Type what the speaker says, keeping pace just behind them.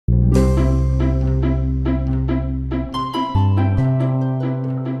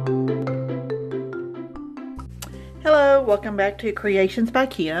welcome back to Creations by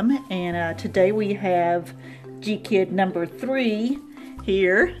Kim, and today we have G-Kid number 3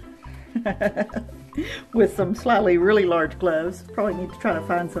 here with some slightly really large gloves. Probably need to try to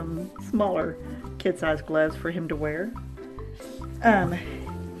find some smaller kid-sized gloves for him to wear.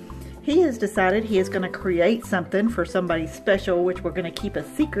 He has decided he is going to create something for somebody special, which we're going to keep a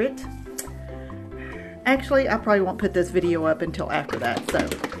secret. Actually, I probably won't put this video up until after that. So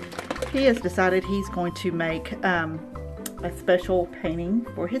he has decided he's going to make a special painting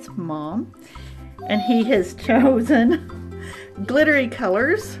for his mom, and he has chosen glittery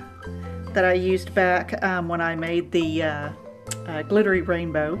colors that I used back when I made the glittery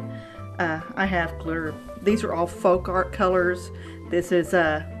rainbow. I have glitter. These are all folk art colors. This is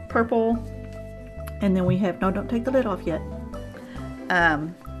purple, and then we have, no, don't take the lid off yet.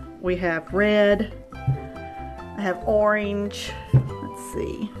 We have red, I have orange, let's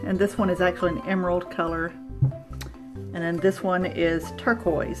see, and this one is actually an emerald color, and then this one is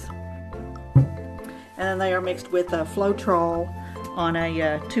turquoise, and then they are mixed with a Floetrol on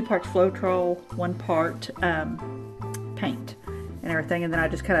a 2 parts Floetrol, 1 part paint and everything, and then I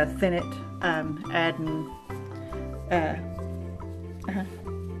just kind of thin it, adding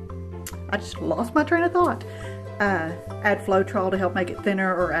I just lost my train of thought. Add Floetrol to help make it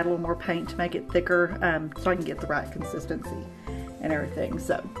thinner, or add a little more paint to make it thicker, so I can get the right consistency and everything.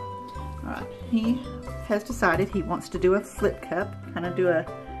 So, alright, he has decided he wants to do a flip cup, kind of do a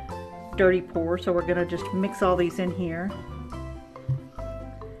dirty pour, so we're going to just mix all these in here.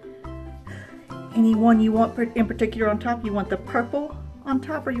 Any one you want in particular on top? You want the purple on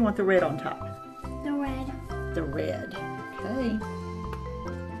top, or you want the red on top? The red. The red. Okay.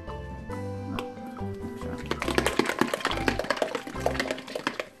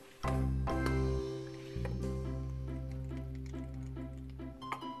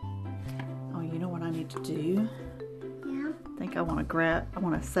 To do. Yeah. I think I want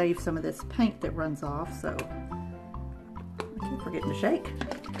to save some of this paint that runs off, so I keep forgetting to shake.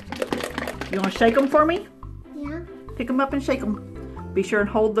 You want to shake them for me? Yeah. Pick them up and shake them. Be sure and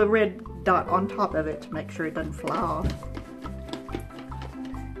hold the red dot on top of it to make sure it doesn't fly off.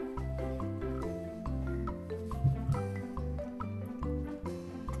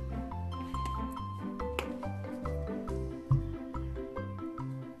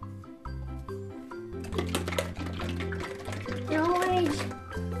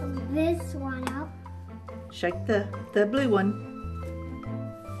 This one up. Shake the blue one.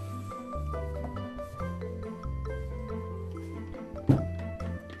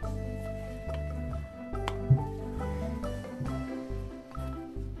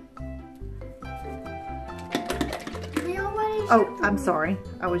 Oh, I'm sorry.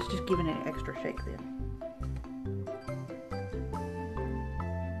 I was just giving it an extra shake then.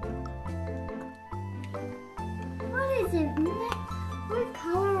 What is it? What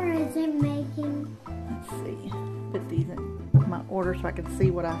color is it making? Let's see. Put these in my order so I can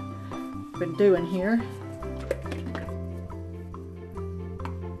see what I've been doing here.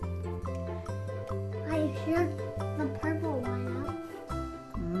 I shook the purple one up.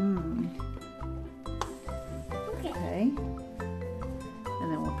 Okay.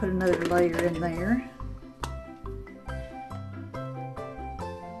 And then we'll put another layer in there.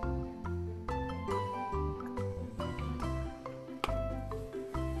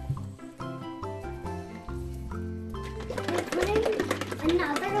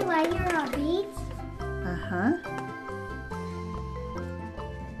 Another layer of beads? Uh-huh.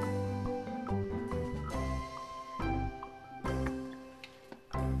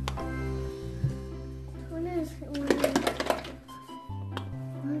 What is it?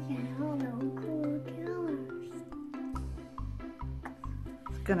 Look at all the cool colors.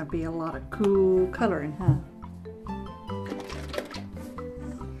 It's gonna be a lot of cool coloring, huh?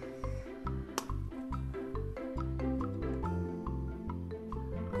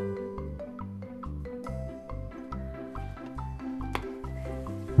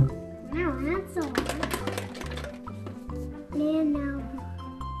 That's a lot. And now.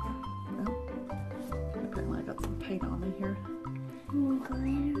 Oh, apparently I got some paint on me here. Ooh,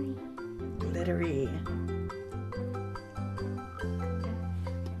 glittery. Glittery.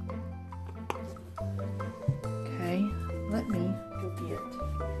 Okay, let me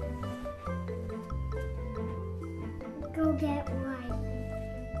go get what?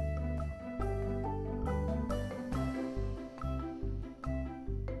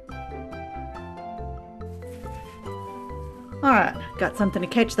 Alright, got something to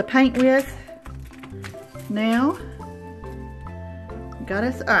catch the paint with. Now, got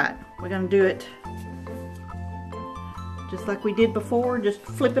us. Alright, we're going to do it just like we did before. Just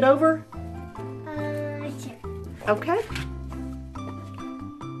flip it over. Sure. Okay.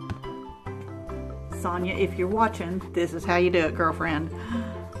 Sonia, if you're watching, this is how you do it, girlfriend.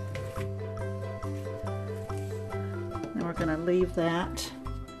 Then we're gonna leave that.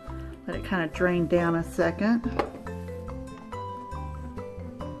 Let it kind of drain down a second.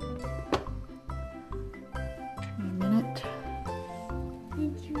 A minute.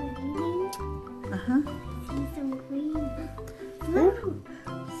 It's raining. Uh-huh. I see some green. Ooh.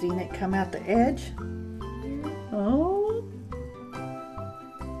 Seen it come out the edge? Yeah. Oh.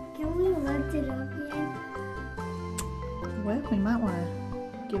 Can we lift it up yet? Well, we might want to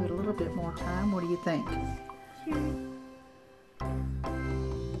give it a little bit more time. What do you think? Sure.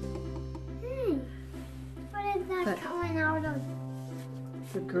 Hey, what is that coming out of?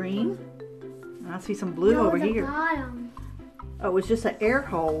 The green. I see some blue over the here. Bottom. Oh, it was just an air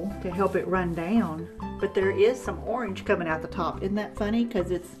hole to help it run down. But there is some orange coming out the top. Isn't that funny? Because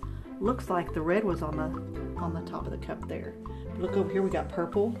it looks like the red was on the top of the cup there. Look over here, we got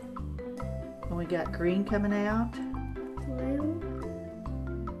purple. And we got green coming out. Blue.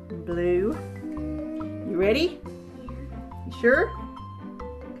 Blue. You ready? Yeah. You sure?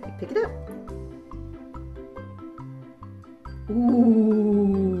 Okay, pick it up.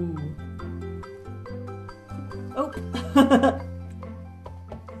 Ooh. Oh.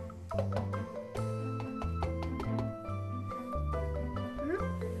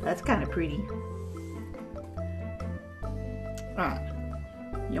 That's kind of pretty. All right.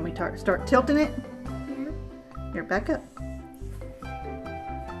 You want me to start tilting it? Yeah. Here, back up.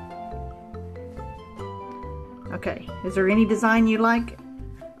 Okay. Is there any design you like?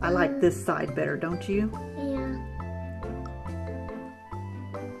 I like this side better, don't you? Yeah.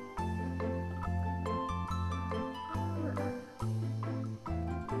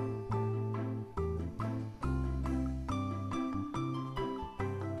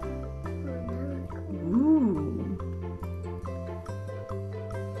 Ooh.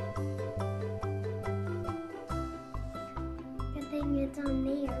 Good thing it's on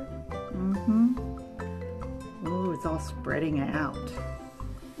there. Mm-hmm. Ooh, it's all spreading out.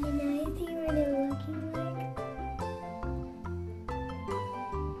 Can I see what it's looking like?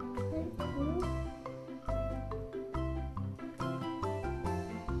 Is that cool?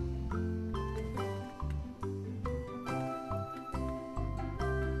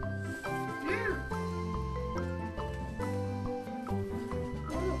 Ow.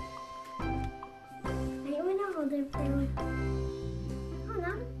 Oh. I want to hold it for.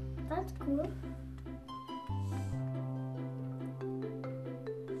 Oh, that's cool.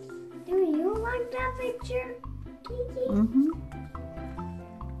 Do you want that picture, Kiki? Mm-hmm.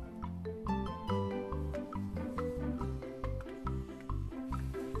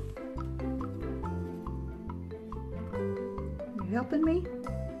 You helping me?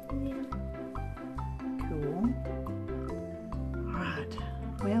 Yeah. Cool. All right.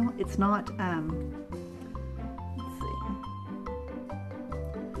 Well, it's not, let's see.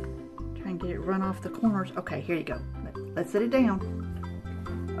 Try and get it run off the corners. Okay, here you go. Let's set it down.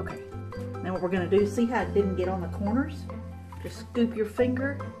 Okay. Now what we're gonna do, see how it didn't get on the corners? Just scoop your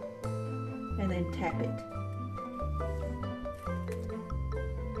finger and then tap it.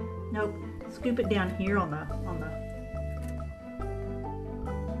 Nope, scoop it down here on the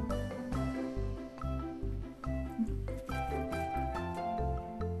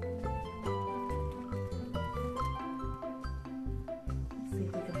Let's see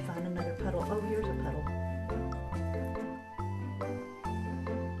if we can find another puddle. Oh, here's a puddle.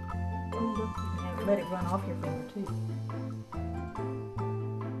 Oh, look, you can have, let it run off your finger too.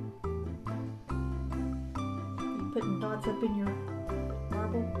 Are you putting dots up in your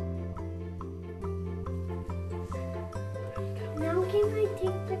marble? Now can I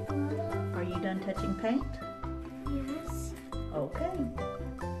take the glove off? Are you done touching paint? Yes. Okay.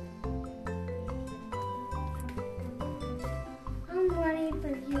 I'm ready for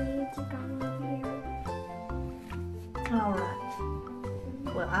you to come over here. All right.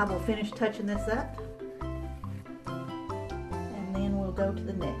 Well, I will finish touching this up, and then we'll go to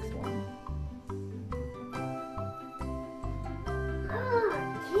the next one. Oh,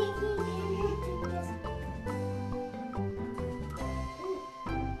 Kiki, can you take this?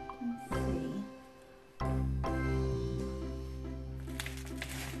 Let's see.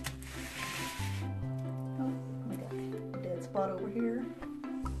 Oh, I got a dead spot over here.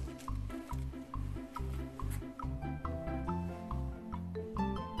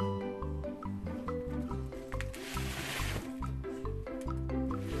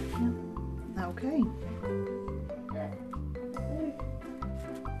 Yep. Okay.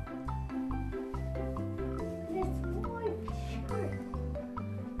 This one short.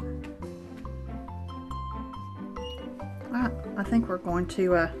 I think we're going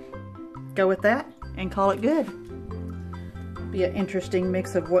to go with that and call it good. Be an interesting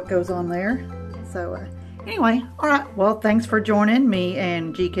mix of what goes on there. So anyway, all right, well, thanks for joining me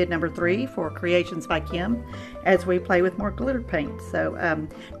and G-Kid number 3 for Kreations by Kim as we play with more glitter paint. So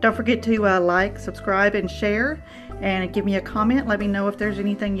don't forget to like, subscribe, and share, and give me a comment. Let me know if there's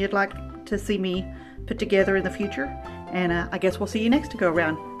anything you'd like to see me put together in the future. And I guess we'll see you next to go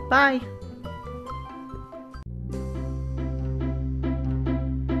around. Bye.